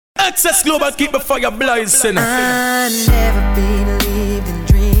Access Global, keep the fire blazing. I never believed in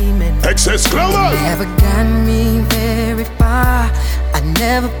dreaming. Access Global Never got me very far. I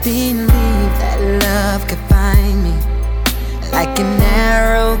never believed that love could find me like an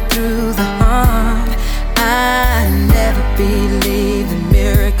arrow through the heart. I never believed in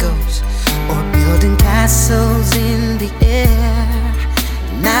miracles or building castles in the air.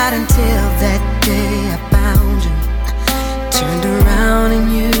 Not until that day I found you, turned around and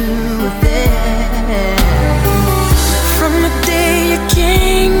you were there. From the day you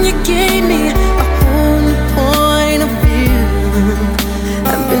came, you gave me a whole new point of view.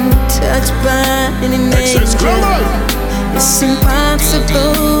 I've been touched by an angel. It's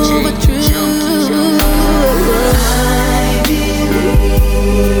impossible but true. I believe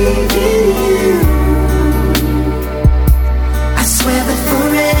in you. I swear that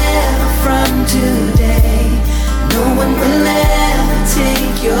forever from today, no one will ever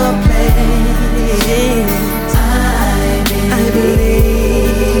take your place. I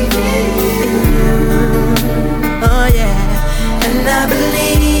believe in you. Oh yeah. And I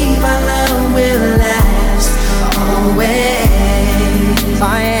believe our love will last always.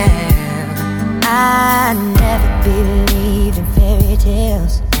 Oh yeah. I never believed in fairy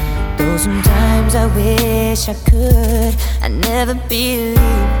tales, though sometimes I wish I could. I never believed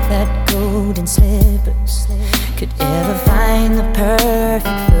that golden slippers could ever find the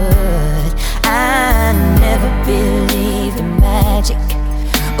perfect foot. I never believed in magic,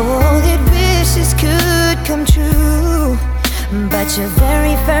 oh, that wishes could come true. But your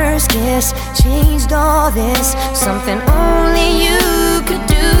very first kiss changed all this, something only you could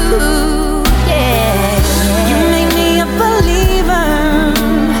do. Yeah, you made me a believer,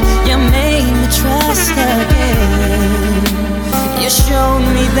 you made me trust again. You showed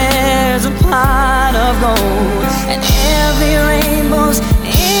me there's a pot of gold and every rainbow's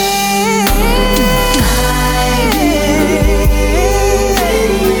in.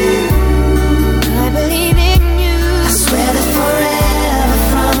 I believe in you. I swear that forever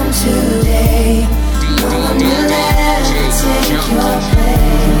from today, no one will ever take your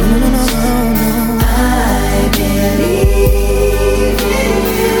place. I believe in you.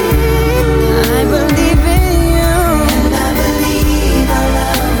 I believe in you. And I believe our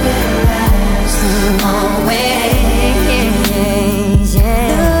love will last always. Yeah.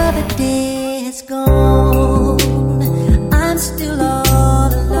 Another day is gone, I'm still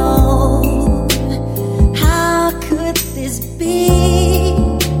all alone. How could this be?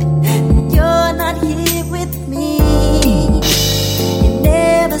 You're not here with me. You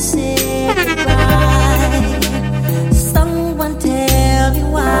never said goodbye. Someone tell me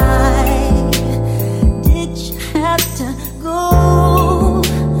why did you have to go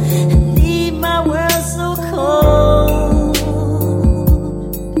and leave my world so cold?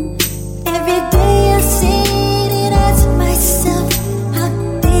 Every day I sit and ask myself, how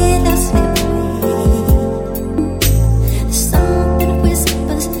did I slip away? Something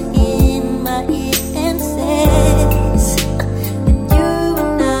whispers in my ear and says that you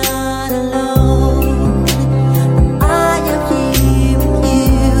are not alone. I am here with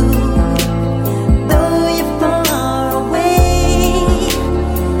you, though you're far away.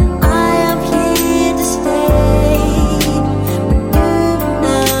 I am here to stay, but you're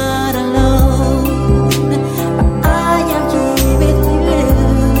not alone. I am here with you,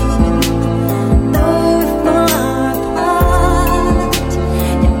 though we're far apart.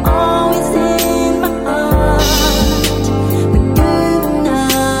 You're always in my heart, but you're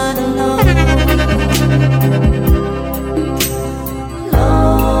not alone.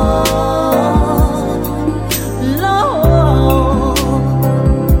 Lord,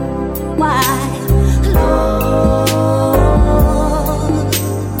 why, Lord?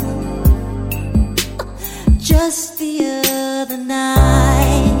 Just the other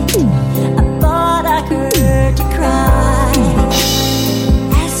night, I thought I heard you cry,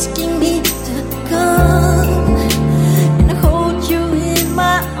 asking me to come and hold you in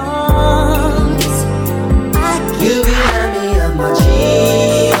my arms. You remind me of my G.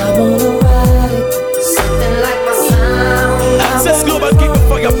 I wanna ride something like my sound. Access Global, keep the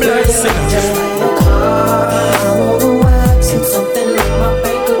fire blazing. Just like my car, I wanna wax and something like my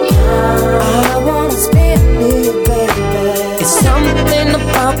bank account. I wanna spend it, baby. It's something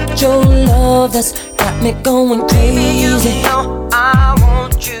about your love that's got me going crazy. You know I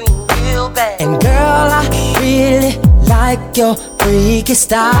want you real bad. And girl, I really like your freaky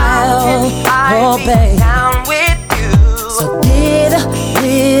style. Oh, babe. Down with you. So get a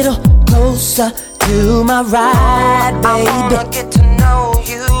little closer to my ride, I baby. wanna get to know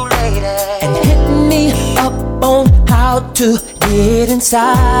you later. And hit me up on how to get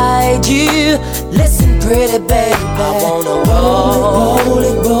inside you. Listen, pretty baby, I wanna roll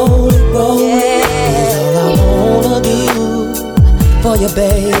it, roll it, roll it. Yeah, all I wanna do for you,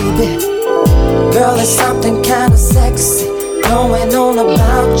 baby. Girl, there's something kinda sexy going on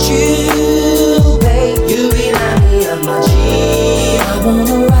about you, babe. You remind me of my G. I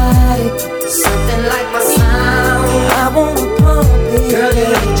wanna ride it, something like my sound. I wanna pump it, girl, you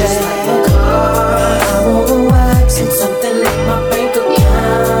ain't just like my car. I wanna wax it, something like my bank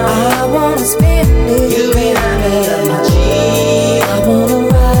account. I wanna spend it, you remind me of my G. I wanna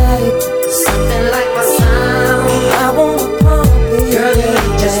ride it, something like my sound. I wanna pump it, girl, you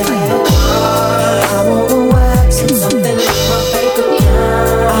ain't just like my car. I wanna wax it, something like my bank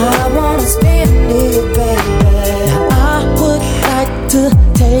account. I wanna spend it, baby. Now I would like to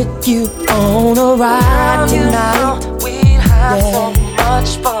take you on a ride tonight. We'd have so much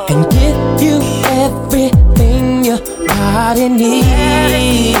fun and give you everything your body needs.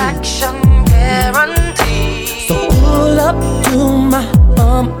 Satisfaction guaranteed. So pull up to my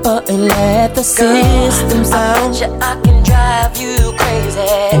bumper and let the system sound. I can drive you crazy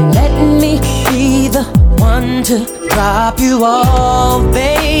and let me be the one to drop you off,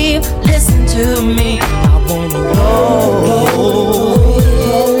 babe. Listen to me, I wanna roll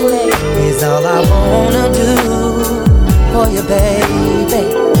is all I wanna do for you, baby.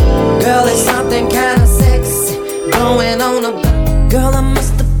 Girl, there's something kinda sexy going on about. Girl, I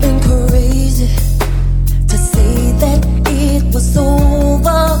must have been crazy to say that it was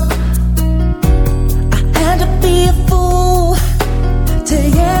over. I had to be a fool to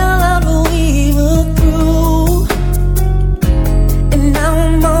yell out we were through. And now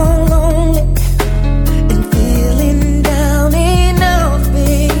I'm all lonely and feeling down and out,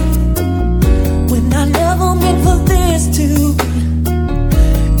 babe. When I never meant for this to be.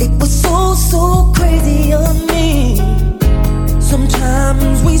 It was so crazy of me.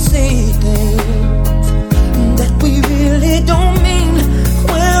 Sometimes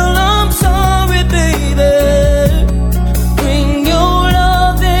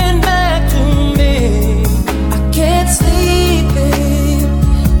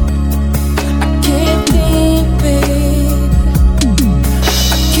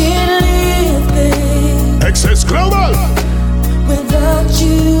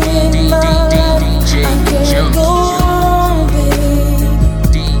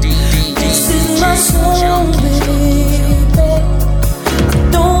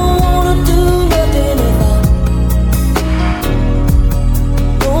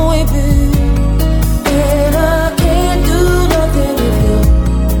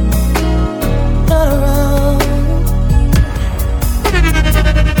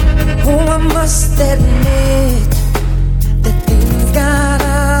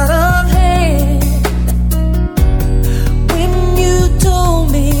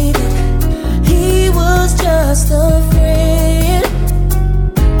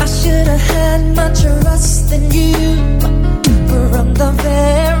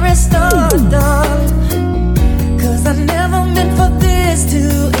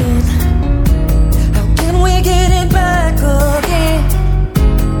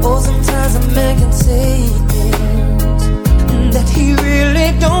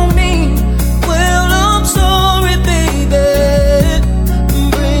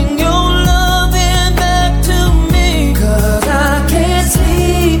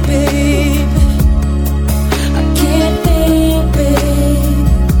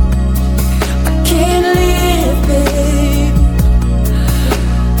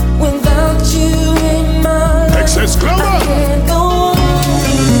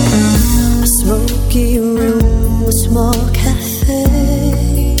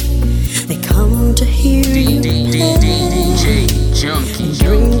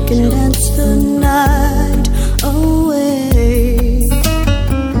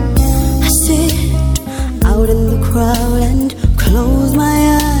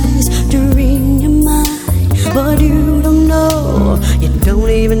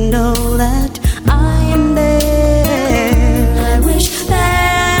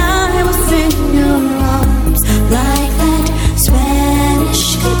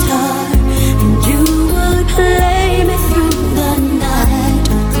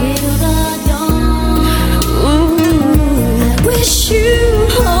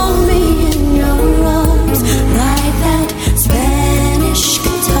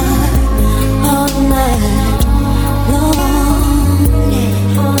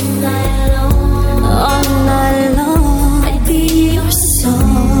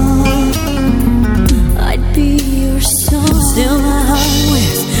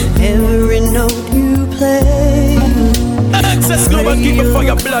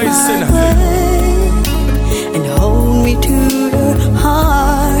blazing. And hold me to your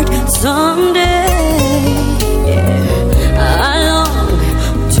heart someday. Yeah, I long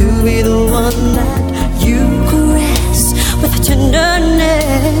to be the one that you caress with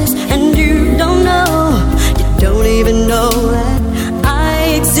tenderness. And you don't know, you don't even know that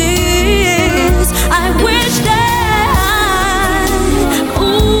I exist. I wish that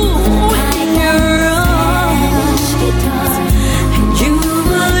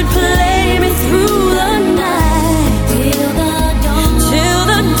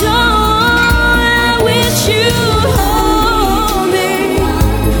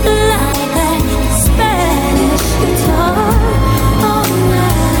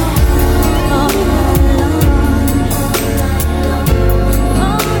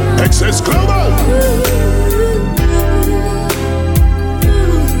Access Global.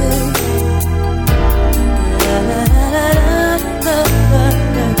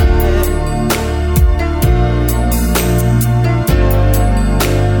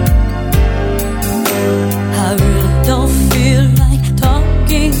 I really don't feel like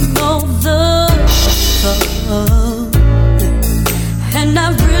talking over the phone, and I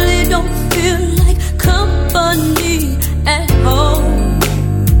really don't feel like company at home.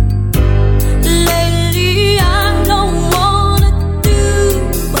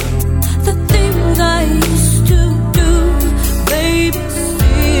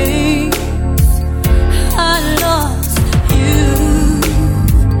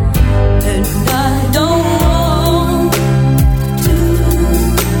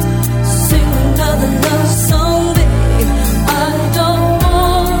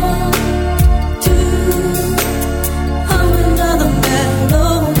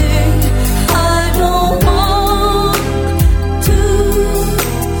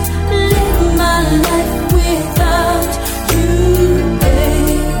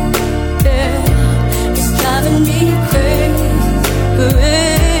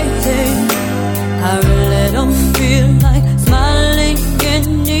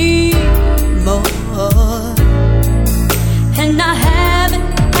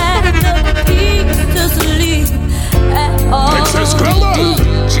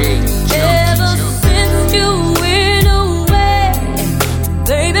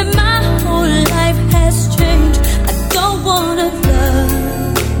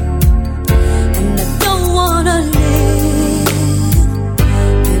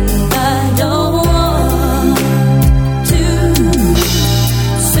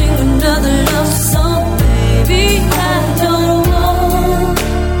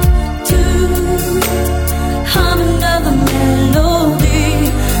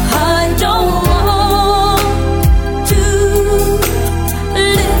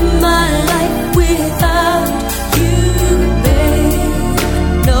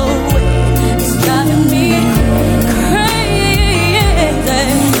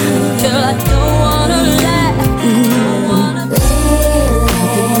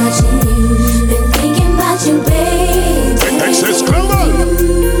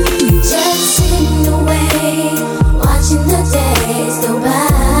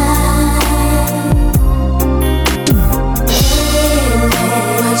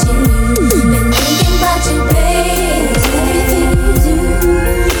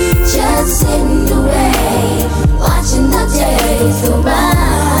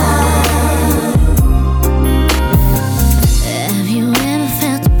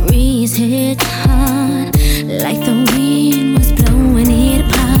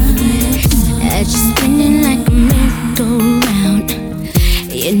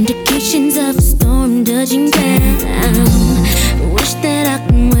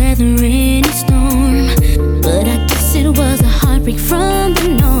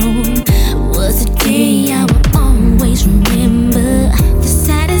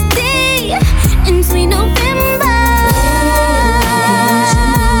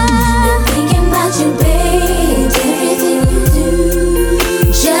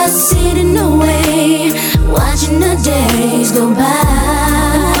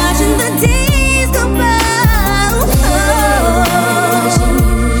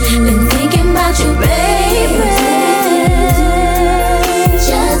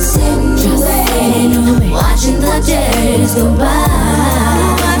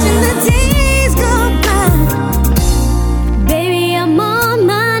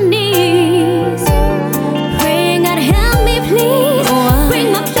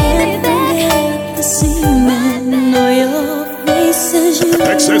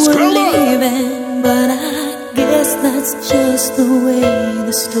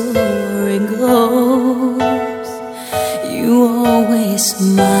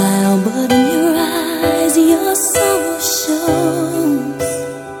 smile, but in your eyes your sorrow shows.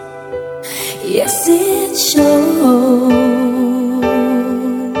 Yes, it shows.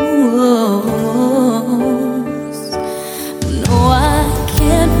 No, I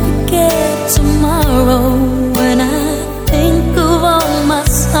can't forget tomorrow when I think of all my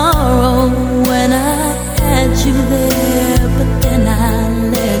sorrow. When I had you there, but then I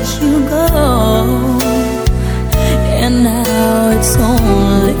let you go. And now it's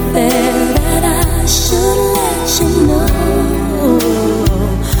only fair that I should let you know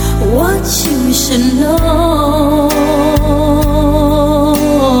what you should know.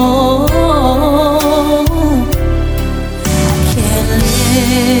 I can't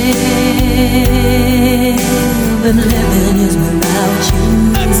live, and living is without you.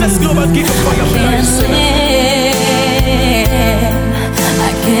 Access Global, keep it for your blessing. I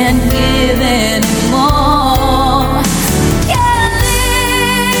can't give anymore. Can't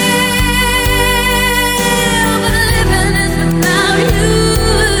live, but living is without you.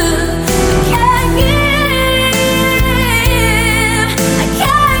 Can't give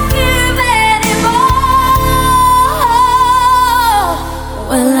anymore.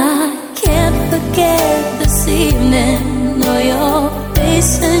 Well, I can't forget this evening, or your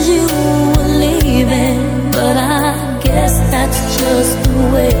face as you were leaving. But I guess that's just the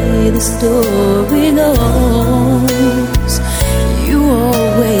way the story goes. You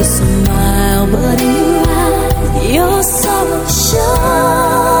always smile, but in your eyes your sorrow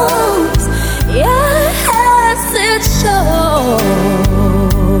shows. Yes, it shows.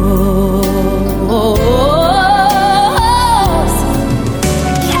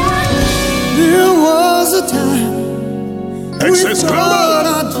 There was a time we thought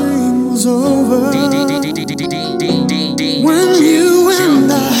our dream was over, when you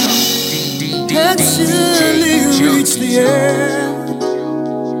and I had surely reached the end.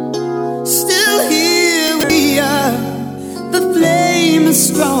 Still here we are, the flame as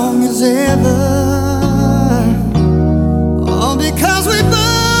strong as ever, all because we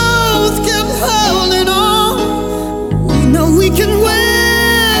both kept holding on. We know we can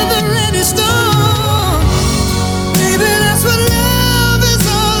weather any storm. Baby, that's what love is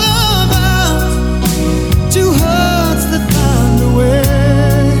all about. Two hearts that find a way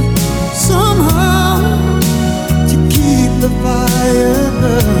somehow to keep the fire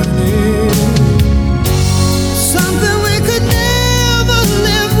burning. Something we could never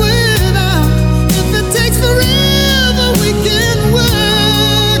live without. If it takes forever, we can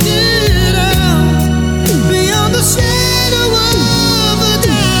work it out beyond the shadow of a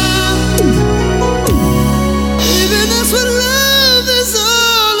doubt. Baby, that's what love is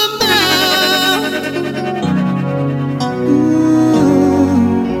all about.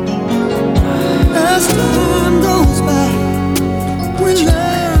 As time goes by, we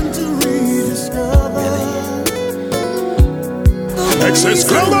learn to rediscover Access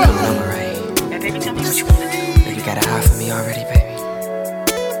Global. Alright. Now, baby, tell me what you wanna do. You got a high for me already, baby.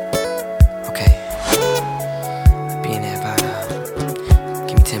 Okay. Be in there about,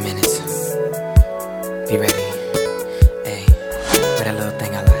 give me 10 minutes. Be ready. Hey, with that little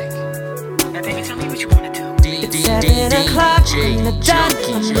thing I like. Now, baby, tell me what you wanna do. 7 o'clock in the dot,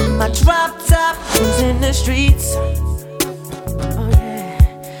 under my drop top, who's in the streets? Oh yeah,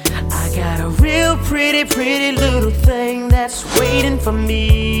 I got a real pretty little thing that's waiting for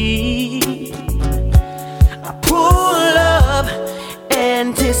me. I pull up,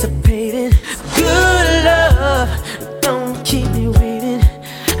 anticipating good love. Don't keep me waiting.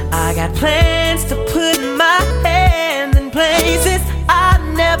 I got plans to put my hands in places I've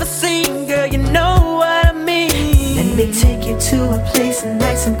never seen, girl. You know what I mean. Let me take you to a place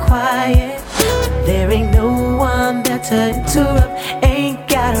nice and quiet. There ain't no one there to interrupt. Ain't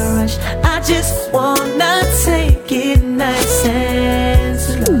gotta rush. I just wanna take it nice and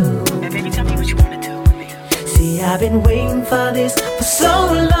slow. Now, baby, tell me what you wanna do with me. See, I've been waiting for this for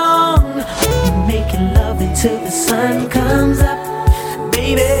so long. We're making love until the sun comes up.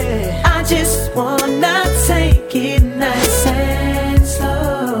 Baby, I just wanna take it nice and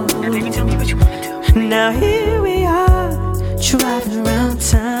slow. Now, baby, tell me what you wanna do. Now here we are, driving around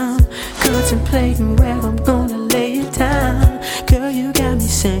town, contemplating where I'm gonna lay it down. Girl, you got me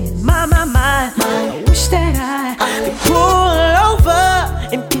saying, my. I wish that I could pull over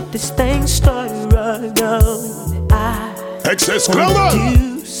and get this thing started right now. Access I Global. wanna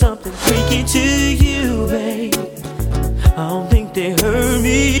do something freaky to you, babe. I don't think they heard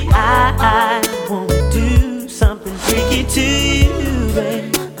me. I wanna do something freaky to you,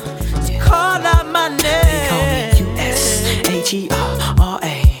 babe. Call out my name. They call me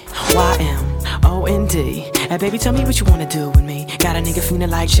USHERRAYMOND. And baby, tell me what you wanna do with me. Got a nigga feeling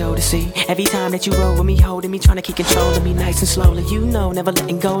like show to see. Every time that you roll with me, holding me, trying to keep control of me nice and slowly. You know, never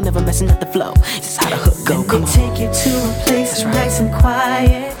letting go, never messing up the flow. This is how the hook go, come on. Take you to a place that's nice and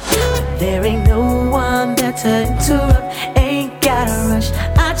quiet. There ain't no one there to interrupt. Ain't gotta rush.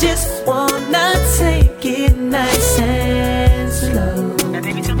 I just wanna take it nice and slow. Now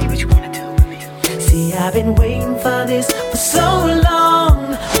baby, tell me what you wanna do with me. See, I've been waiting for this for so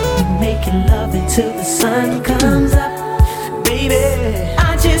long. We're making love until the sun comes up. Baby,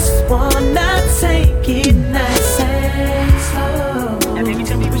 I just wanna take it nice and slow. Now baby,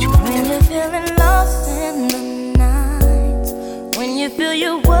 tell me what you wanna do. When you're feeling lost in the night, when you feel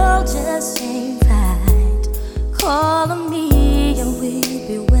your world just ain't right, call on me and we'll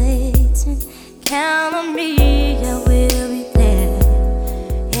be waiting. Count on me and we'll be there.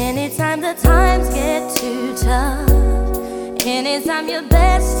 Anytime the times get too tough, anytime your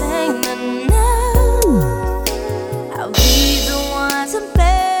best ain't enough, I'll be the one to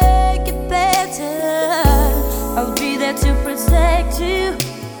make it better. I'll be there to protect you,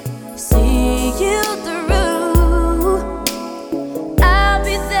 see you through. I'll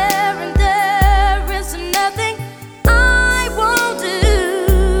be there and there is nothing I won't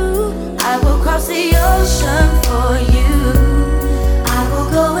do. I will cross the ocean for you. I will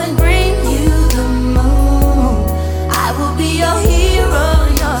go and bring you the moon. I will be your hero,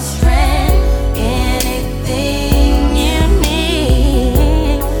 your strength, anything you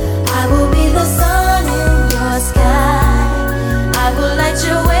need. I will be the sun in your sky. I will light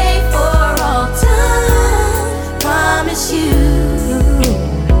your way for all time. Promise you,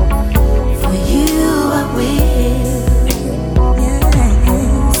 for you I will.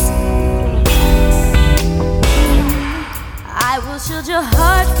 Yes. I will shield your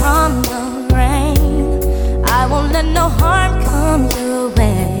heart from the rain. I won't let no harm come your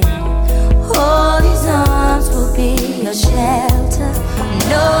way. All these arms will be your shelter.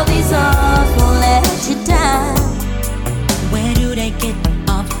 No, these arms won't let you down. Where do they get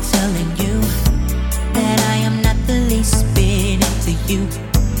off telling you that I am not the least bit into you?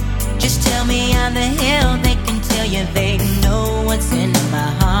 Just tell me how the hell they can tell you they know what's in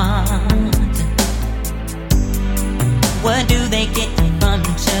my heart. What do they get from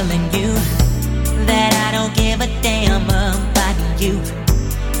telling you that I don't give a damn about you?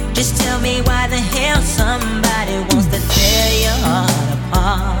 Just tell me why the hell somebody wants to tear your heart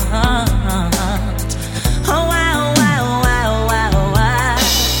apart. Oh, why, oh, why, oh, why, oh, why, oh, why?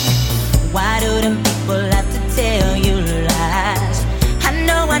 Why do them people have to tell you lies? I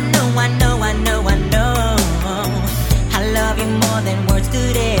know, I know, I know, I know, I know. I love you more than words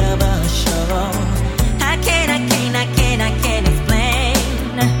could ever show. I can't explain.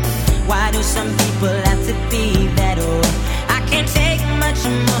 Why do some people have to be that way? I can't take much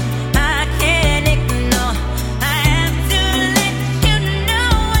more. I can't ignore. I have to let you know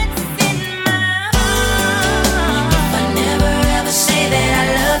what's in my heart. If I never ever say that I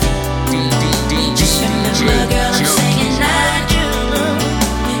love you, just remember, girl, I'm saying I do.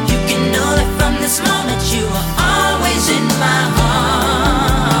 You can know that from this moment you are always in my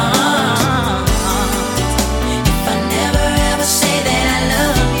heart. If I never ever say that I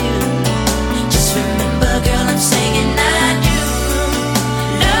love you, just remember, girl, I'm saying I do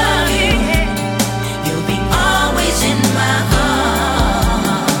love you. You'll be always in my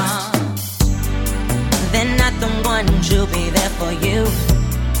heart. They're not the ones who'll be there for you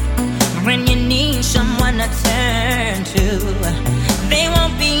when you need someone to turn to. They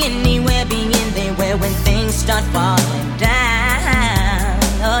won't be anywhere, being there when things start falling down.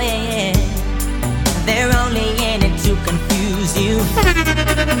 Oh yeah, yeah. They're only in it to confuse you,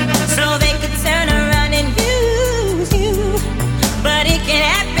 so they could turn around and use you. But it can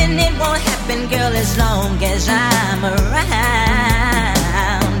happen, it won't happen, girl, as long as I'm around.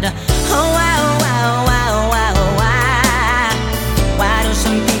 Oh, why, oh, why, oh, why, oh, why, oh, why? Why do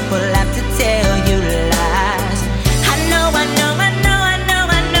some people have to tell you lies? I know, I know, I know, I know,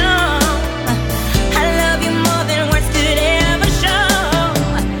 I know. I love you more than words could ever show.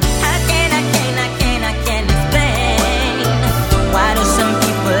 I can't explain. Why do some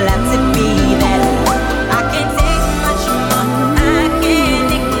people have to be that way? I can't take much more. I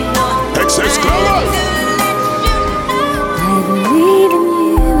can't ignore. Excess I Club. have to let you know. I believe in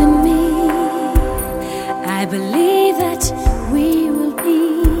you and me.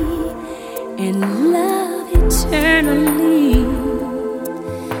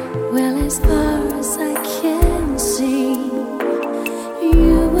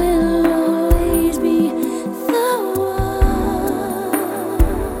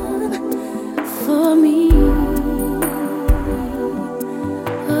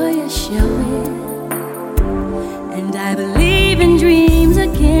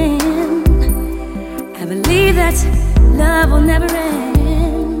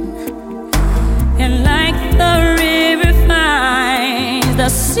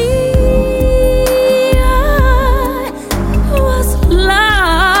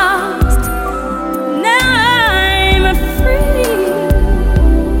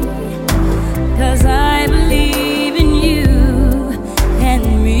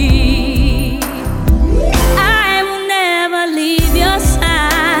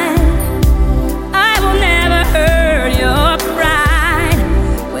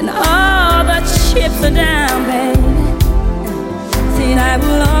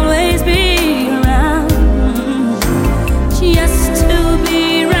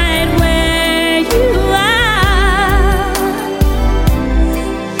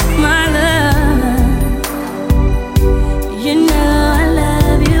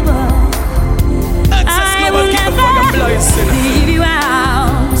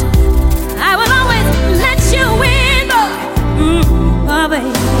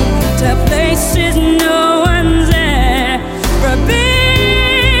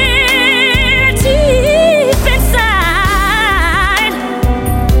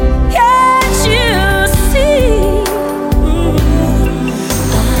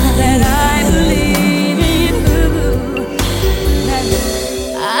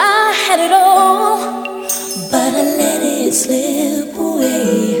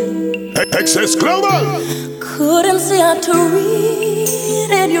 Excess Global. Couldn't see how to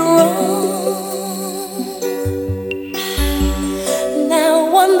read it wrong. Now I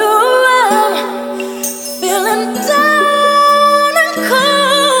wander around, feeling down and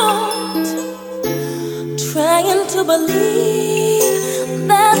cold, trying to believe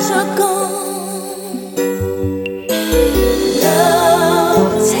that you're gone.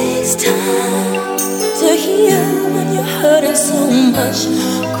 Love takes time to heal when you're hurting so much.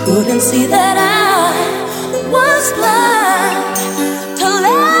 Couldn't see that I was blind to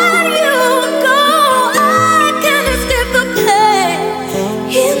let you go. I can't escape the pain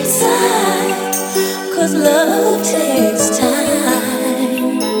inside, 'cause love takes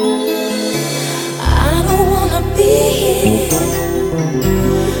time. I don't wanna be here,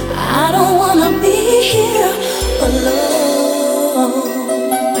 I don't wanna be here alone.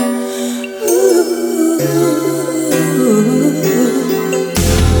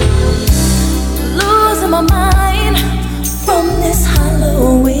 Losing my mind from this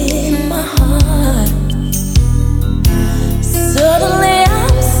hollow in my heart. Suddenly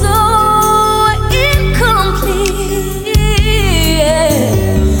I'm so incomplete.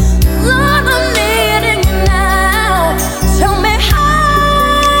 Lord, I'm needing you now. Tell me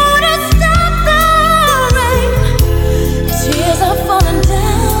how to stop the rain. Tears are falling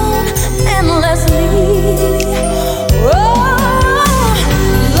down endlessly.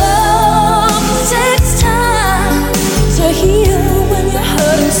 Here when you're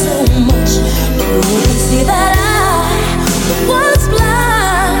hurting so much, couldn't see that I was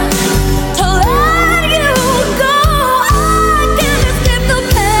blind to let you go. I can't escape the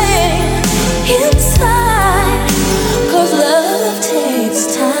pain inside, 'cause love takes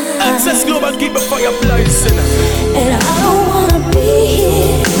time. Access Global, keep the fire blazing. And I don't wanna be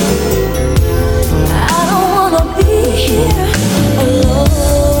here, I don't wanna be here alone.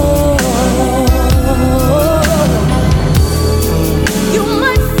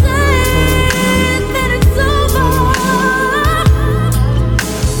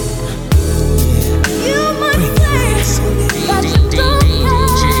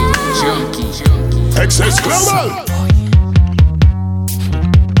 Excess Global.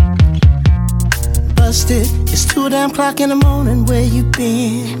 Busted, it's 2 damn o'clock in the morning. Where you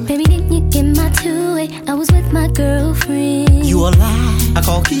been? Baby, didn't you get my two-way? I was with my girlfriend. You a lie. I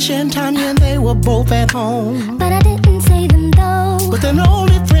called Keisha and Tanya and they were both at home. But I didn't say them though. But they're the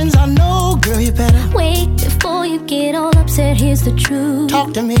only friends I know. Girl, you better wait before you get all upset. Here's the truth.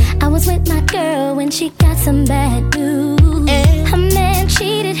 Talk to me. I was with my girl when she got some bad news. And her man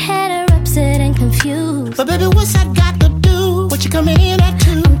cheated, had her upset and confused. But baby, what's that got to do? What you coming in at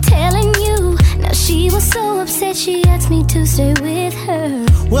too? I'm telling you, now she was so upset she asked me to stay with her.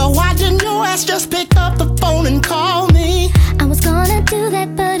 Well, why didn't your ass just pick up the phone and call me? I was gonna do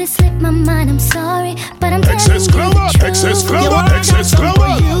that, but it slipped my mind. I'm sorry, but I'm telling Excess you Global, the truth. Excess Global, Yeah, well, Excess I got something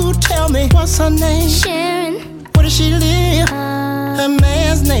Global. for you. Tell me, what's her name? Sharon. Where does she live? Her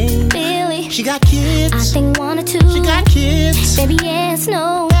man's name? Billy. She got kids? I think 1 or 2. She got kids? Baby, yes,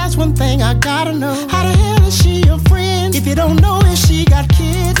 no. That's one thing I gotta know. How the hell is she your friend? If you don't know if she got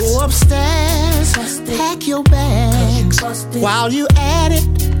kids, go upstairs, pack your bags. While you at it,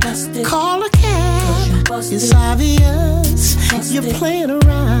 call a cab. It's obvious you're playing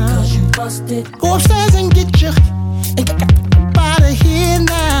around. Go upstairs and get your out of here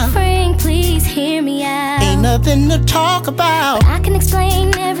now. Frank, please hear me out. Ain't nothing to talk about. I can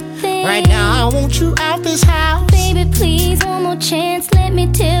explain everything. Right now I want you out this house. Baby, please, one more chance. Let me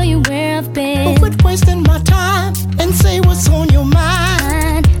tell you where I've been. But quit wasting my time and say what's on your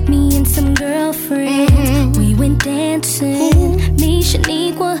mind. Me and some girlfriends, we went dancing. Me,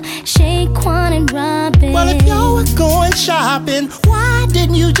 Shaniqua, Shaquan, and Robin. Well, if y'all were going shopping, why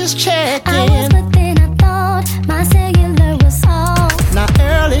didn't you just check in? I was, but then I thought my cellular was off. Now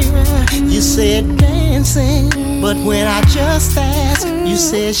earlier you said dancing, but when I just asked, you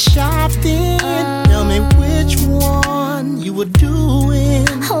said shopping. Tell me which one you were doing.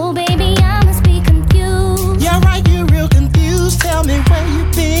 Oh, baby, I must be confused. Yeah, right, you're real confused. Tell me where you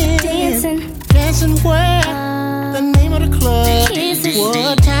been. Dancing. Dancing where? The name of the club. Kissing.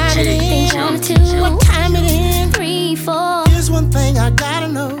 What time it is? 1 or 2. What time it is? 3, 4. Here's one thing I gotta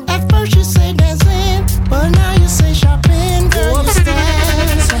know. At first you say dancing, but now you say shopping. Go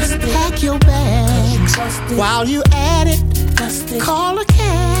upstairs, pack your bags. While you at it, call a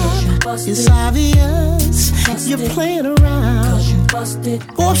cab. It's obvious you're playing around.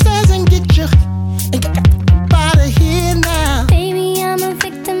 Go upstairs and get your out of here now. Baby, I'm a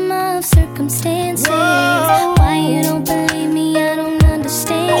victim of circumstances. Whoa. Why you don't believe me? I don't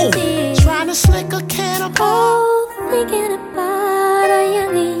understand it. Trying to slick a cannibal. Oh, thinking about a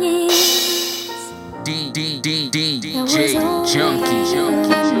younger year. We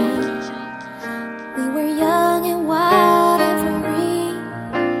were young and wild and free.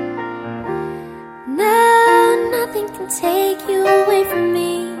 Now nothing can take you away from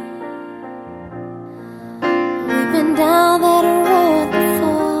me. We've been down that road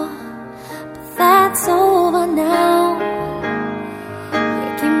before, but that's over now. You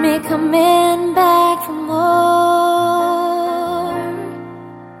keep me coming back for more.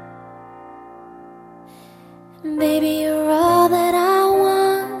 Baby, you're all that I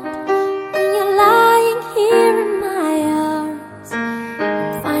want. When you're lying here in my arms,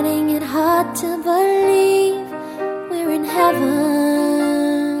 I'm finding it hard to believe we're in heaven.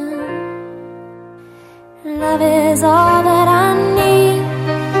 Love is all that I need,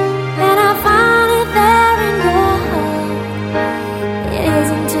 and I found it there in your heart. It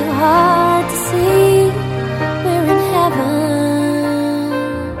isn't too hard to see we're in heaven.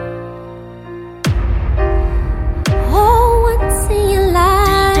 Oh, once in your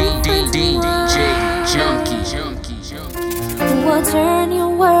life, DJ Junkie, who will turn your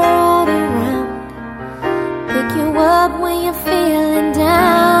world around, pick you up when you're feeling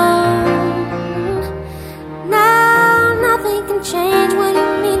down. Now nothing can change what you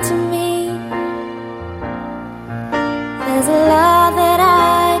mean to me. There's a lot that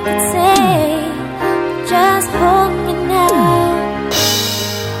I could say, just hold me now,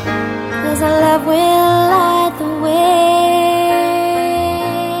 'cause our love will light the way.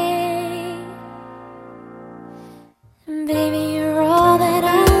 And baby, you're all that I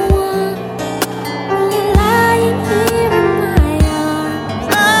want. When you're lying here in my arms,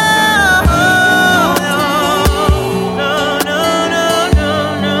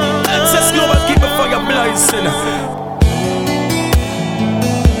 Access Global, keep the fire blazing.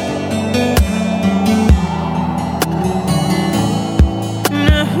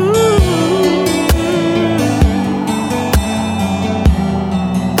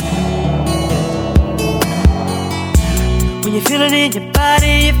 When you feel it in your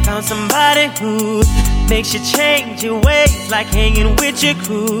body, you found somebody who makes you change your ways, like hanging with your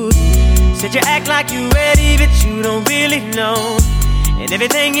crew. Said you act like you're ready, but you don't really know. And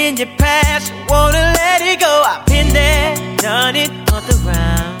everything in your past, you wanna let it go. I've been there, done it on the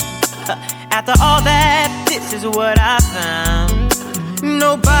ground. After all that, this is what I found.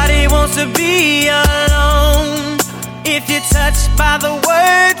 Nobody wants to be alone. If you're touched by the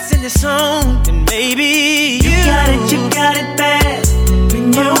words in the song, then maybe you got it bad.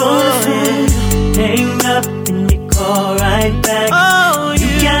 When you wanna feel, hang up and you call right back. Oh, you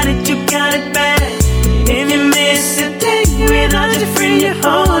got it bad. If you miss a day without your friend, your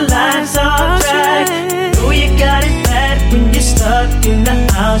whole life's off track. Oh, you got it bad when you're stuck in the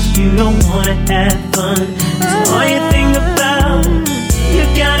house, you don't wanna have fun. That's all you think about. You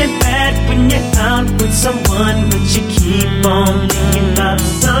got it bad when you're out with someone, but you keep on thinking about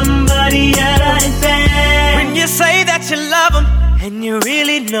somebody else. When you say that you love them, and you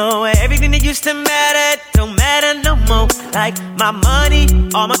really know everything that used to matter don't matter no more. Like my money,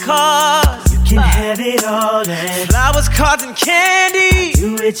 all my cars, you can have it all. And flowers, cards, and candy,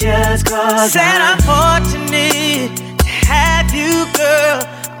 do it just cause. Said I'm fortunate to have you, girl.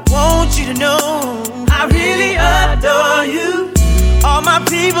 I want you to know I really adore you. All my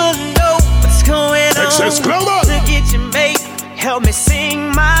people know what's going on. Access Global. Look at your mate, help me sing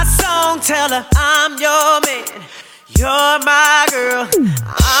my song. Tell her I'm your man, you're my girl.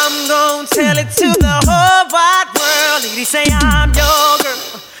 I'm gonna tell it to the whole wide world. Lady, say I'm your girl,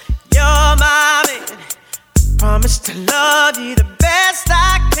 you're my man. Promise to love you the best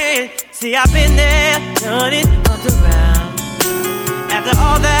I can. See, I've been there, done it on the round. After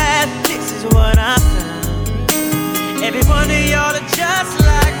all that, this is what I found. Every one of y'all are just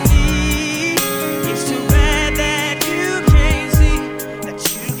like me. It's too bad that you can't see that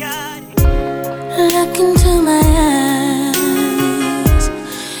you got it. look into my eyes,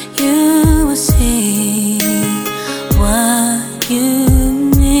 you will see what you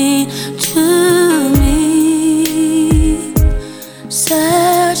mean to me.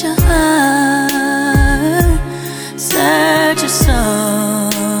 Search your heart, search your soul.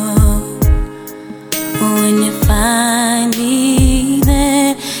 When you find me there,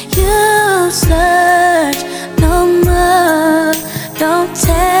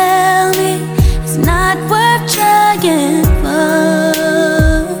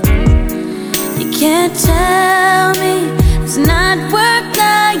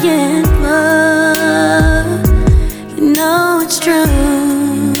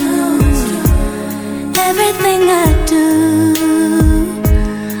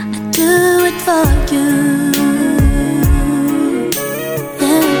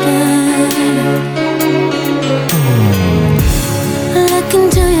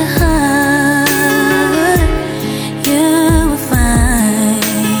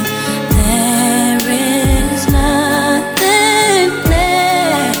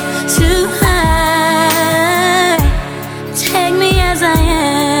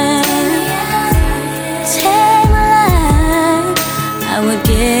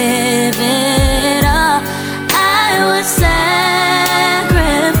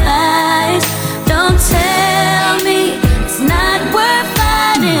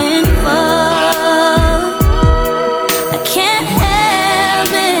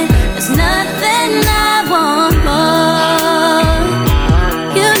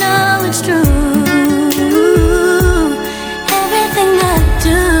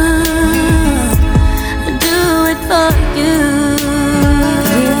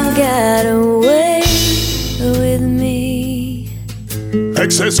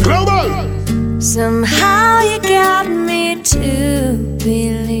 Excess Global. Somehow you got me to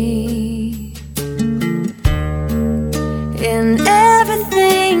believe in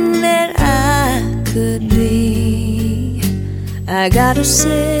everything that I could be. I gotta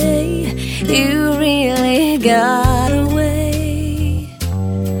say, you really got away.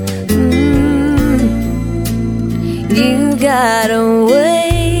 You got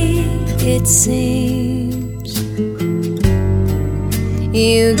away, it seems.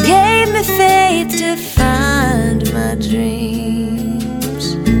 You gave me faith to find my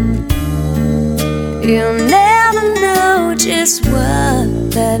dreams. You'll never know just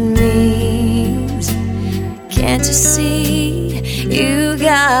what that means. Can't you see? You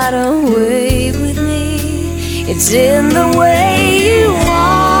got away with me. It's in the way you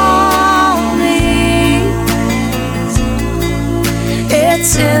want me.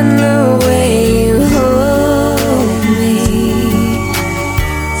 It's in the way you hold me.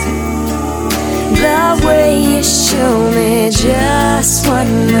 The way you show me just what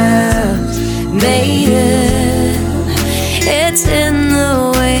love's made of. It's in the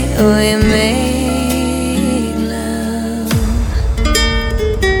way we make love.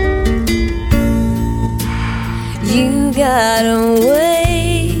 You got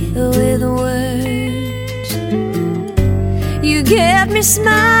away with words. You get me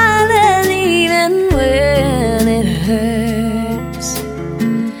smiling even when it hurts.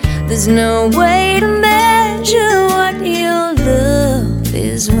 There's no way to measure what your love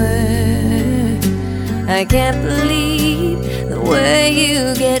is worth. I can't believe the way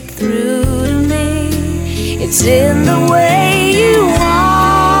you get through to me. It's in the way you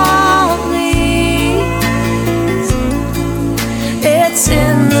want me. It's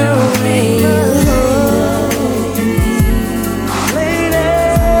in the way you hold me. Lady,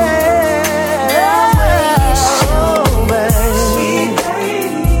 the way you show me. Sweet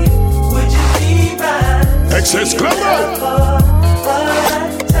lady, would you be mine? Excess Global.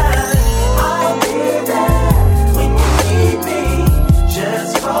 I'll be there when you need me.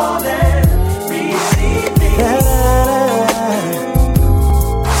 Just call and receive me.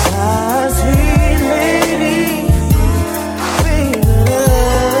 Sweet lady,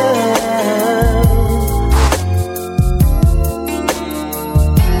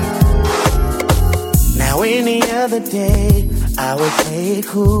 now any other day I would play it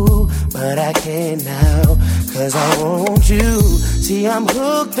cool, but I can't now, 'cause I want you. See, I'm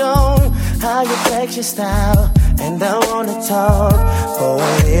hooked on how you flex your style, and I wanna talk for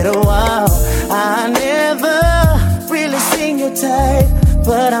a little while. I never really seen your type,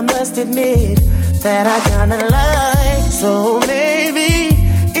 but I must admit that I kinda like. So maybe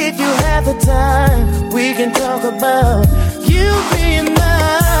if you have the time, we can talk about you being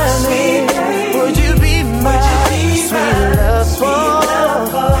mine. Would you be my sweet love for?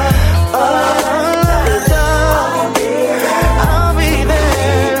 I'll be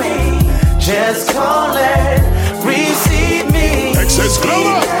there. Just call and receive me. Excess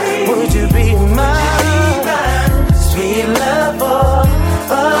Global. Would you be my sweet love for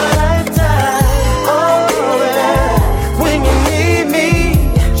a lifetime? Oh, yeah. When you need me,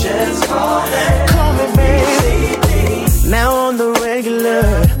 just call me, baby. Now on the regular,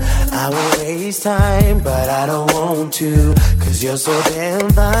 I won't waste time, but I don't want to, 'cause you're so damn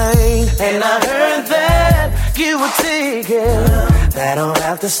fine. And I heard that you were taken. That don't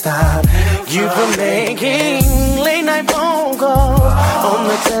have to stop you from making late night phone calls on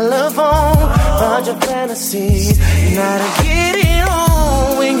the telephone about your fantasies. Now to get it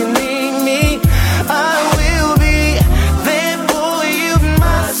on when you need me, I will be there for you,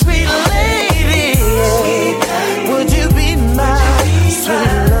 my sweet lady. Would you be my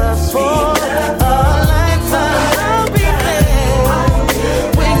sweet love for a lifetime? I'll be there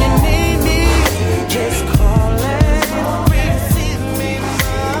when you need me. Just call and receive me,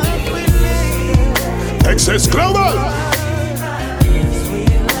 my sweet lady. Excess Global.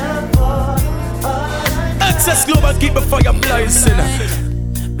 Excess Global, keep the fire blazing.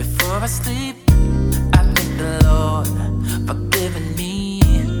 Before I sleep, I thank the Lord for giving me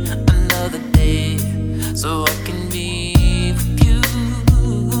another day so I can be with you.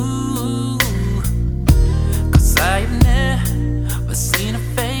 'Cause I've never seen a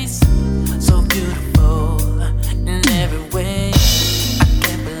face so beautiful in every way. I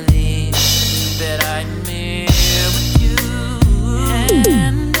can't believe that I'm here with you.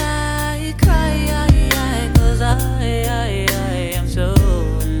 And I cry, 'cause I am so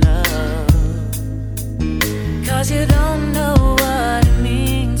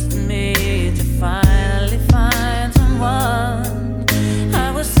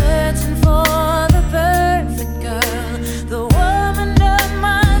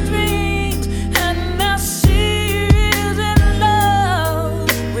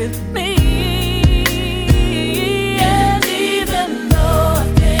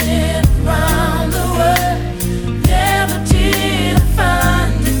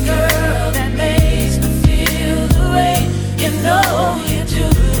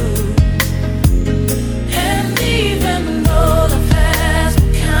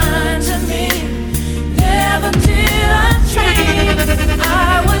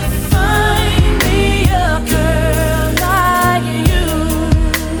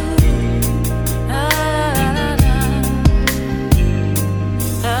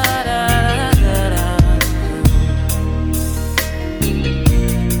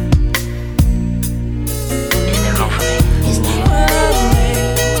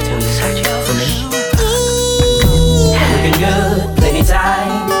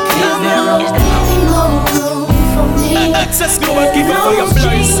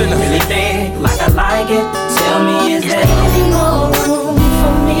sinner. Really thick, like I like it. Tell me, is there any more room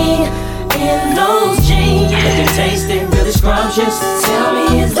for me in those jeans? looking tasty, really scrumptious? Tell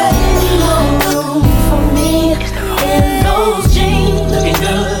me, is there Any more room for me in those jeans? looking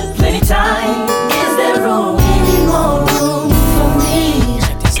good, plenty time? Is there room? Any more room for me?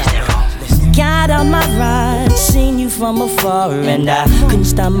 Got out my ride, seen you from afar, and I couldn't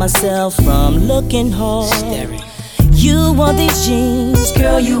stop myself from looking hard. You wore these jeans,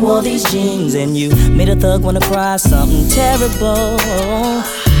 girl, you wore these jeans, and you made a thug wanna cry something terrible.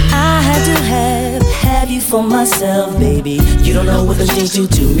 I had to have you for myself, baby. You don't know what those jeans do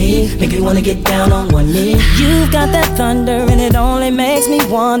to me. Make me wanna get down on one knee. You've got that thunder, and it only makes me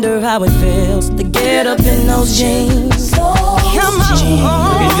wonder how it feels to get up in those jeans. Come on,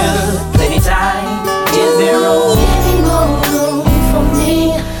 Looking good, plenty time? Is there room? Any more room for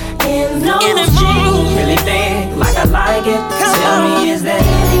me in those jeans? Really thick, like I like it. Tell me, is there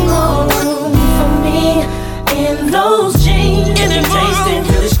Any more room for me in those jeans? looking tasty,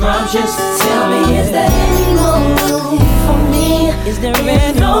 really scrumptious? Tell me, is there Any more room for me is there in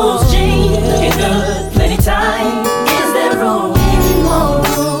any more? those jeans? looking good, plenty time? Is there room? Any more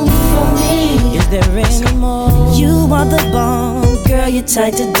room for me? Is there any more? You are the bomb, girl, you're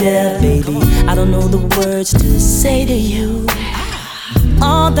tight to death, baby. I don't know the words to say to you.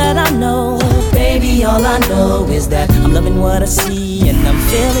 All that I know, baby, all I know is that I'm loving what I see and I'm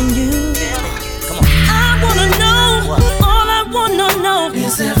feeling you. Come on. I wanna know, all I wanna know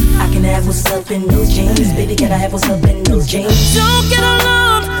is if I can have what's up in those jeans. Baby, can I have what's up in those jeans? Don't get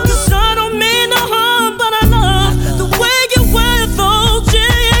alarmed, 'cause I don't mean no harm, but I love the way you wear those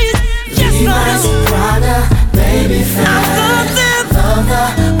jeans. Yes, I do. Prada, baby, I love them. love the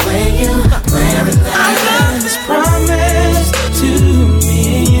way you wear it. I love this Promise to me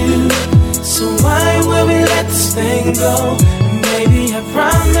and you. So why will we let this thing go? And baby, I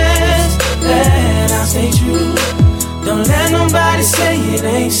promise that I'll stay true. Don't let nobody say it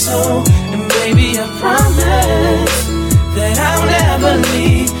ain't so. And baby, I promise that I'll never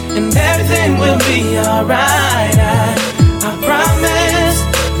leave, and everything will be alright. I promise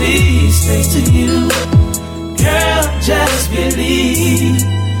these things to you. Girl, just believe,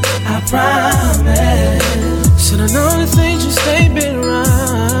 I promise. Said I know the things you say been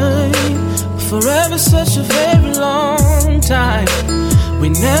right, but forever such a very long time. We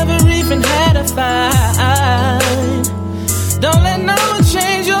never even had a fight. Don't let no one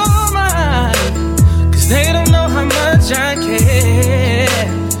change your mind, 'cause they don't know how much I care.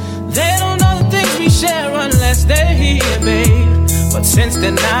 They don't know the things we share unless they're here, babe. But since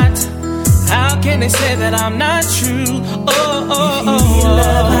they're not, how can they say that I'm not true?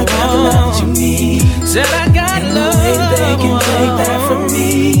 Love, I got the love you need. Said I got love. They can take that from me.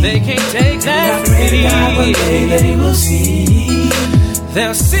 They can't take that I from pray to God one day me. they will see.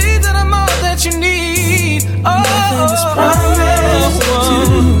 They'll see that I'm all that you need. Nothing is promised to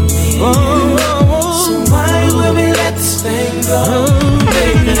me. So why will we let this thing go?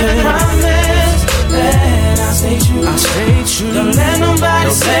 Baby, I promise that I'll stay true. I'll stay true. Don't let nobody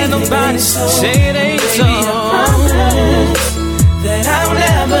Don't say let nobody it ain't so. say it ain't Baby, so. I promise that I'll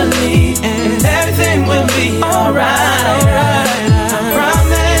never leave, and everything will be alright. I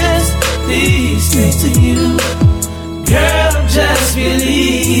promise these things to you. Girl, just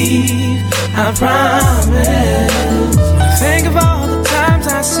believe, I promise. Think of all the times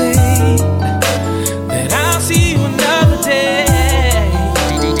I say that I'll see you another day.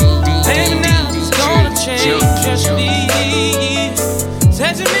 Baby, now it's gonna change. Just leave.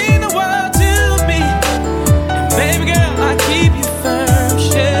 Said you mean the world to me, and baby girl, I keep you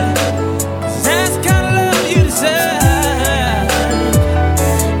first, yeah. 'Cause that's the kind of love you deserve.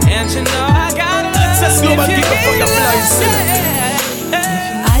 And you know I gotta love you if you need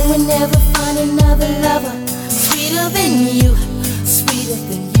I would never find another lover sweeter than you, sweeter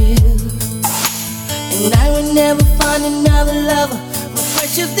than you. And I would never find another lover more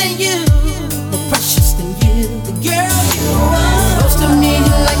precious than you, more precious than you. The girl you are. Close to me,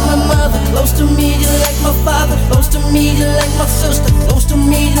 you like my mother. Close to me, you like my father. Close to me, you like my sister. Close to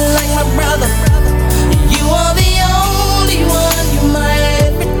me, you like my brother. You are the only one, you're my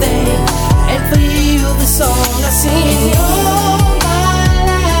everything. And for you, the song I sing. All my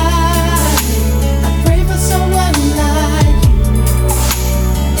life, I pray for someone like you.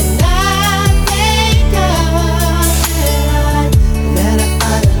 And I thank God that I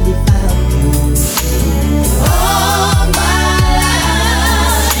finally found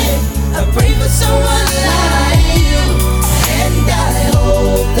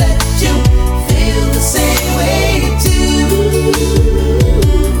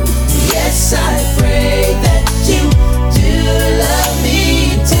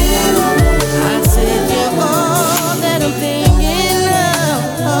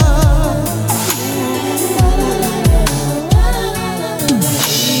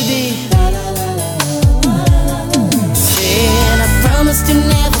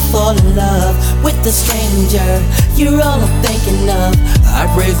fall in love with a stranger. You're all I'm thinking of. I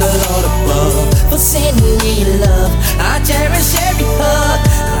praise the Lord above for sending me love. I cherish every hug.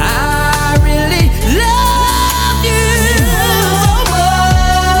 I really love you so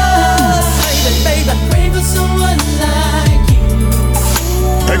much. Baby, baby, pray for someone like you.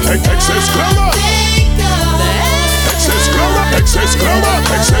 Excess glamour. Excess glamour. Excess glamour.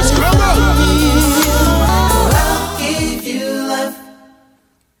 Excess glamour. I'll give you love.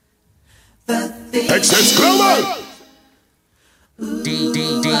 Excess glamour. DJ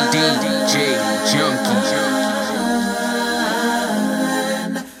Junkie.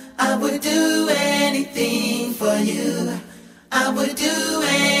 I would do anything for you. I would do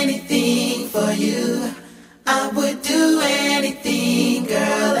anything for you. I would do anything,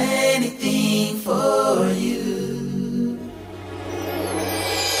 girl, anything for you.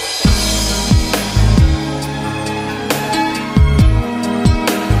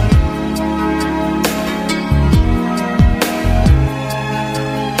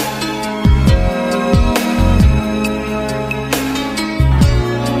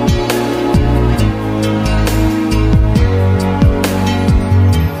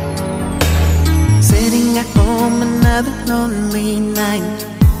 Another lonely night.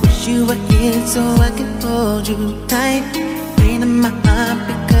 Wish you were here so I could hold you tight. Pain in my heart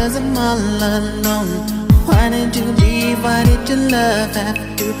because I'm all alone. Why did you leave? Why did your love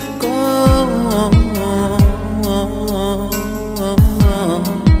have to go?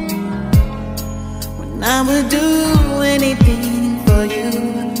 When I would do anything for you,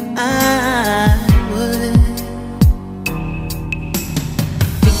 I would.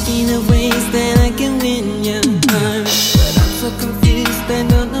 Thinking of ways that I can win your heart, but I'm so confused, I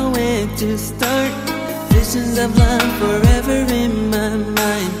don't know where to start. Visions of love forever in my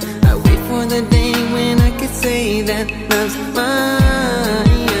mind. I wait for the day when I could say that love's mine.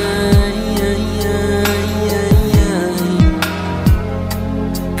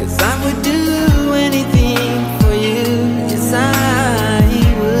 Cause I would do anything for you. Yes, I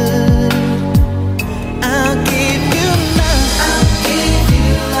would. I'll give you love. I'll give you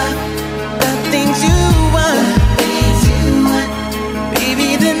love. The things you want. The things you want. Baby,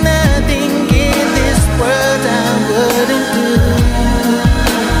 there's nothing in this world I wouldn't do.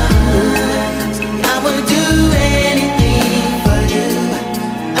 I would do anything for you.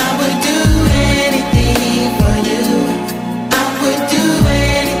 I would do anything for you. I would do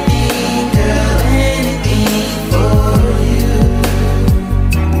anything, girl, anything for you.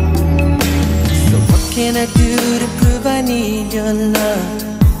 So what can I do to prove I need your love?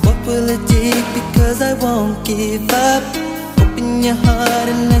 What will it take? Because I won't give up. Open your heart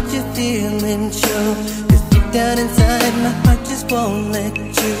and let your feelings show. Cause deep down inside my heart just won't let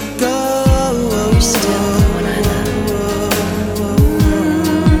you go. You're still the one I love.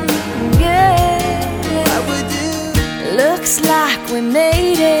 Yeah. I would do. Looks like we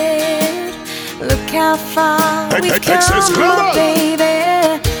made it. Look how far we've Excess come, glamour. baby.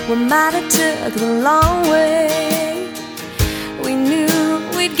 We might have took the long way. We knew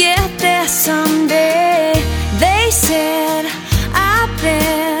we'd get there someday. They said, I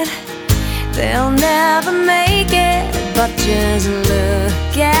bet they'll never make it. But just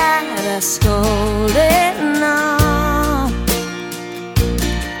look at us holding on.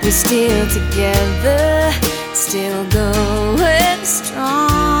 We're still together, still going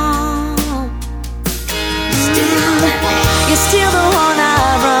strong. You're still the one I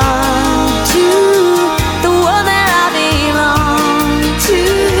run to, the one that I belong to.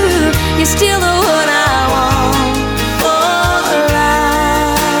 You're still the one I want for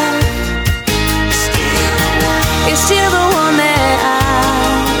life. You're still the one that I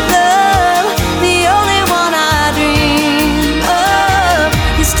love, the only one I dream of.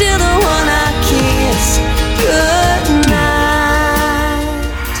 You're still the one I kiss goodnight.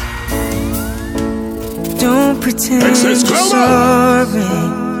 Don't pretend Excess you're glamour. sorry.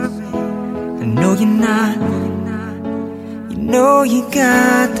 I know you're not. You know you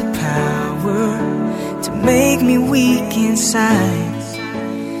got the power to make me weak inside.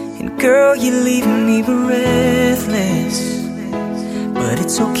 And girl, you're leaving me breathless. But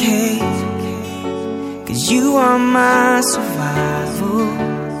it's okay, cause you are my survival.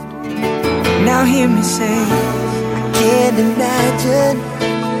 Now hear me say, I can't imagine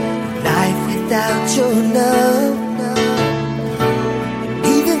life without your love. And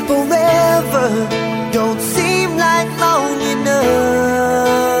even forever don't seem like long enough.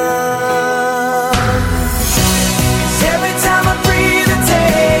 'Cause every time I breathe I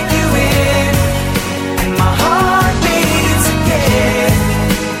take you in, and my heart beats again.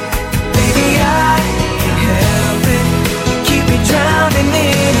 Baby, I can't help it, you keep me drowning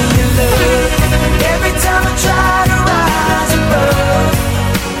in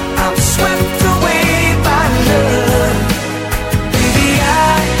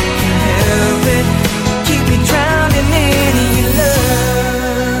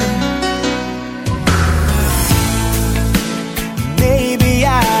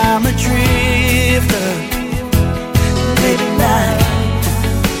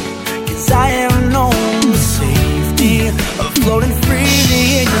leave me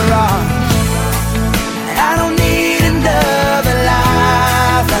in your arms. I don't need another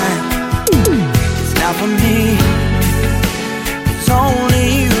lifeline. It's not for me. It's only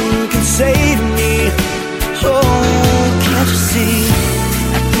you can save me. Oh, can't you see?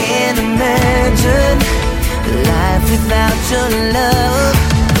 I can't imagine life without your love.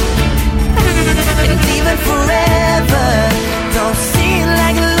 And even forever don't seem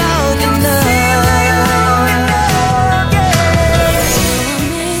like long enough. I'm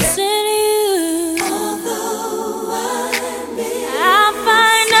missing you. Although I'll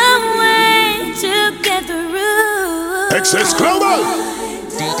find a way to get through. Excess Global.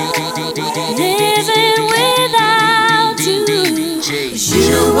 Living without you.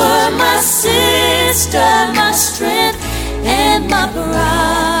 You were my sister, my strength, and my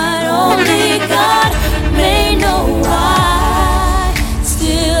pride. Only God may know why.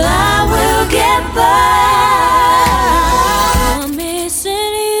 Still, I will get by. I'm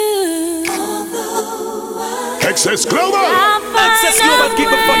missing you. Excess Global. Access Global, keep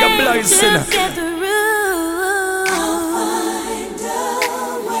the fire blazing.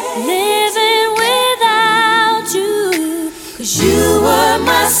 Living without you. 'Cause you were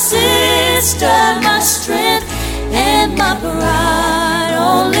my sister, my strength, and my pride.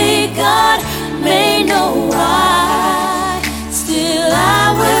 Only God may know why. Still, I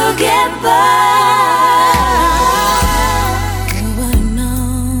will get by. Who would have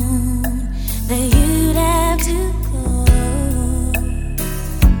known that you'd have to go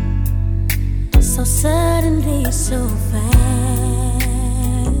so suddenly, so fast?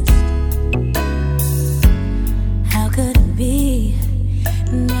 How could it be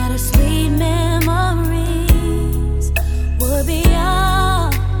that our sweet memories would be all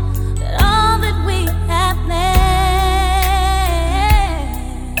that we have planned?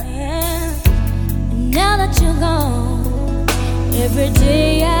 And now that you're gone, every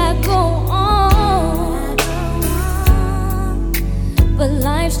day I go on, but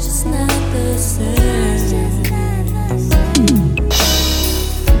life's just not the same.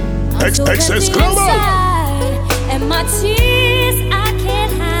 I'm so Excess empty Global. inside, and my tears I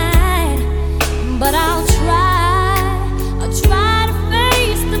can't hide, but I'll try to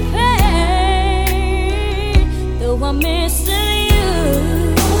face the pain, though I'm missing you.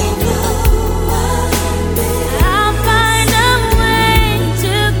 I'll find a way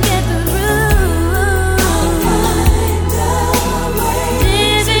to get through.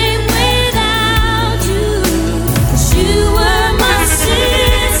 Living without you. 'Cause you were my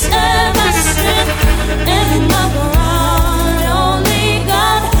sister, my strength, and my pride. Only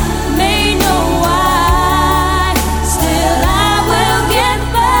God may know why. Still, I will get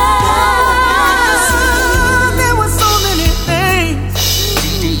by. There were so many things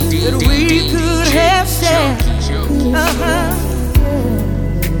that we could have shared.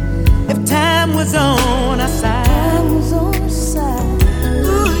 If time was on our side.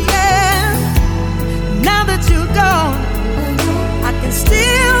 Ooh, yeah. Now that you're gone, I can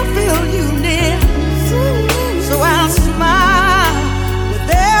still feel you near. So I'll smile with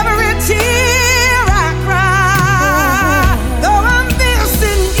every tear I cry. Though I'm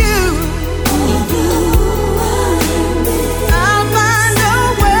missing you, I'll find a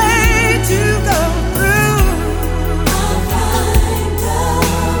way to go through.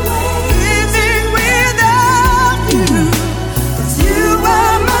 Living without you. 'Cause you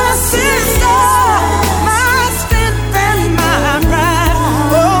were my sister, my strength and my pride.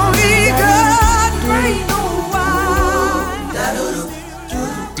 Only God may know why.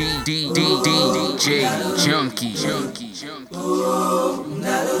 DJ Junkie.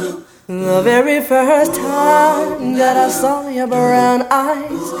 The very first time that I saw your brown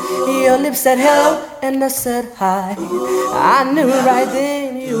eyes, your lips said hello and I said hi. I knew right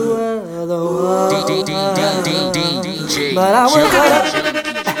then you were the one. But I was caught up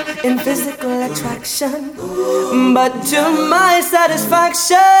in physical attraction, but to my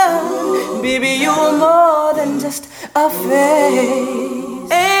satisfaction, baby, you were more than just a face.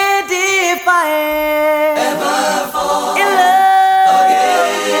 And if I ever fall in love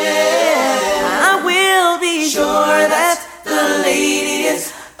again, I will be sure that the lady is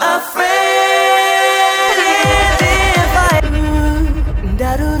a friend. And if I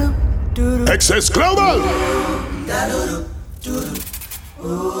Excess Global.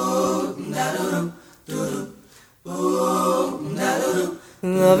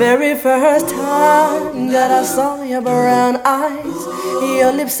 The very first time that I saw your brown eyes,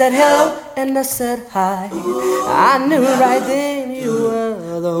 your lips said hello and I said hi. I knew right then you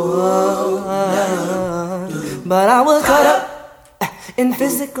were the one. But I was caught up in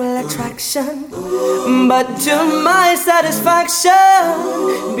physical attraction, but to my satisfaction,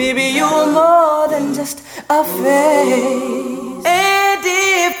 baby, you're more than just a face. And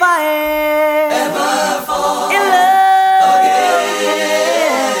if I ever fall in love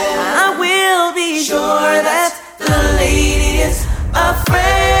again, I will be sure that the lady is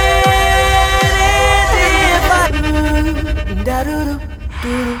afraid. And if I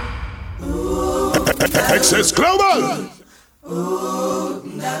Access Global.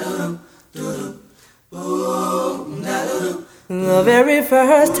 The very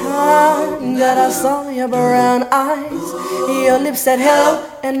first time that I saw your brown eyes, your lips said hello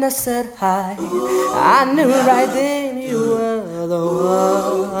and I said hi. I knew right then you were the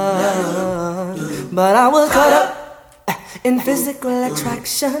one. But I was caught up in physical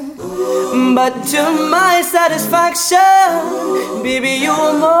attraction, but to my satisfaction, baby,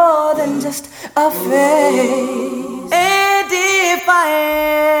 you're more than just a face. And if I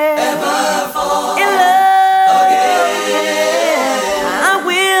ever fall in love again, I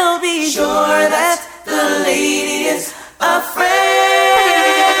will be sure that the lady is afraid.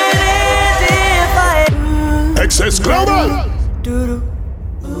 And if I Access Global.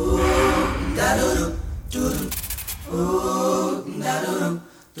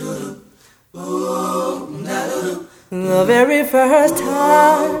 The very first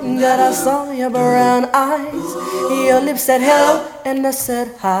time that I saw your brown eyes, your lips said hello and I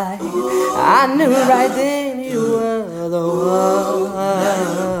said hi. I knew right then you were the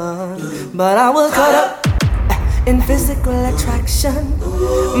one. But I was caught up in physical attraction,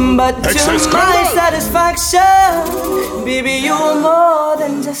 but to my satisfaction, baby, you're more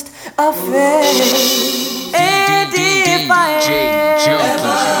than just a face. And if I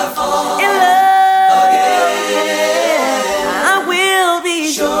ever fall in love again, I will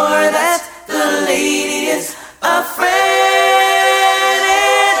be sure that the lady is afraid.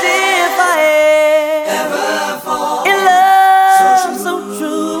 And if I ever fall in love so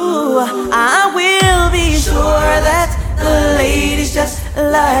true, I will be sure that the lady's just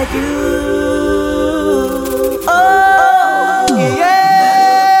like you. Oh,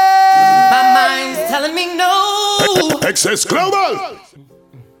 yeah. My mind's telling me no. Access Global.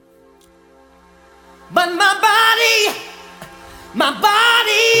 But my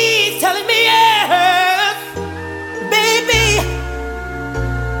body's telling me yes. Baby,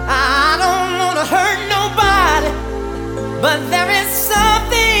 I don't wanna hurt nobody, but there is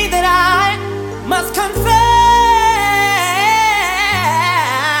something that I must confess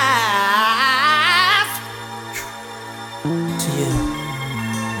to you.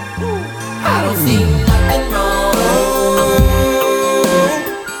 I don't see nothing wrong.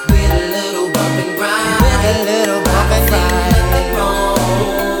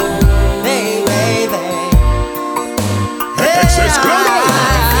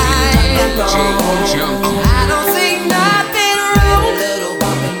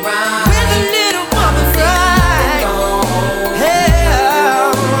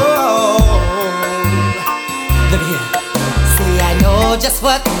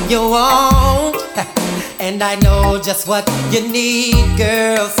 What you want, and I know just what you need,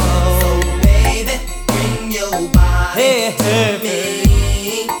 girl. So, baby, bring your body to me.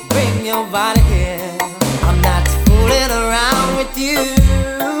 Bring your body here. I'm not fooling around with you.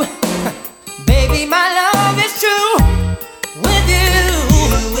 Baby, my love is true. With you,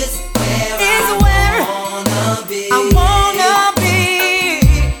 is where I wanna be.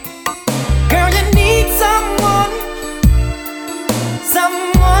 Girl, you need someone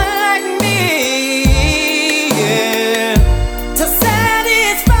like me, yeah, to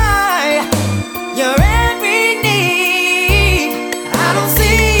satisfy your every need. I don't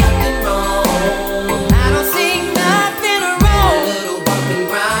see nothing wrong. I don't see nothing wrong with a little bump and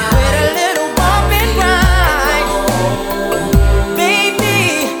grind. With a little bump and grind. Baby,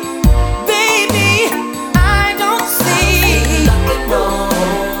 I don't see nothing wrong.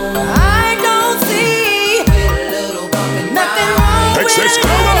 I don't see nothing wrong. Access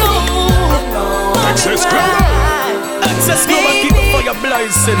Global. Access Global. Access Global, keep it for your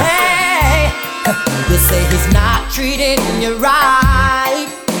blazing. Hey, you say he's not treating you right.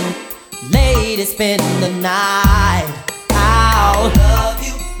 Lady, spend the night. I'll love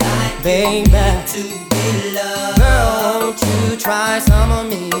you like baby to be loved. Girl, won't you try some of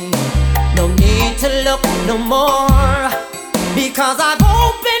me? No need to look no more, because I've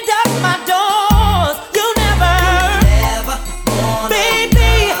opened up my doors. You'll never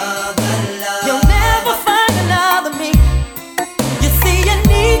baby, you'll never find another me. You see, you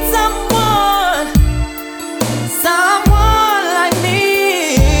need someone like me,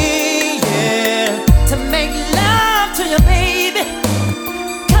 yeah, to make love to you, baby.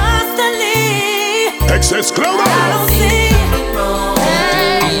 Access Global. I don't see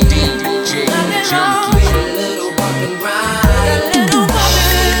DJ Junkie.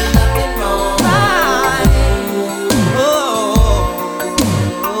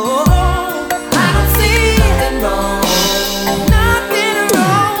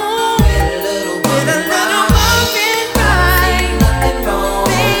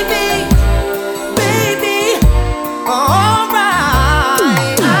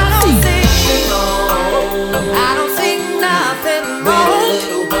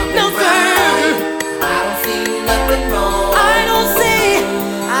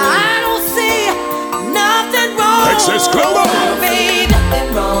 Access Global.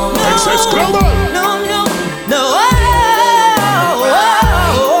 Access Global.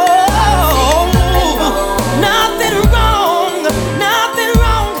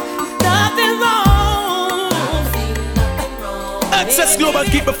 Access Global,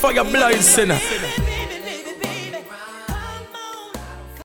 keep the fire blazing.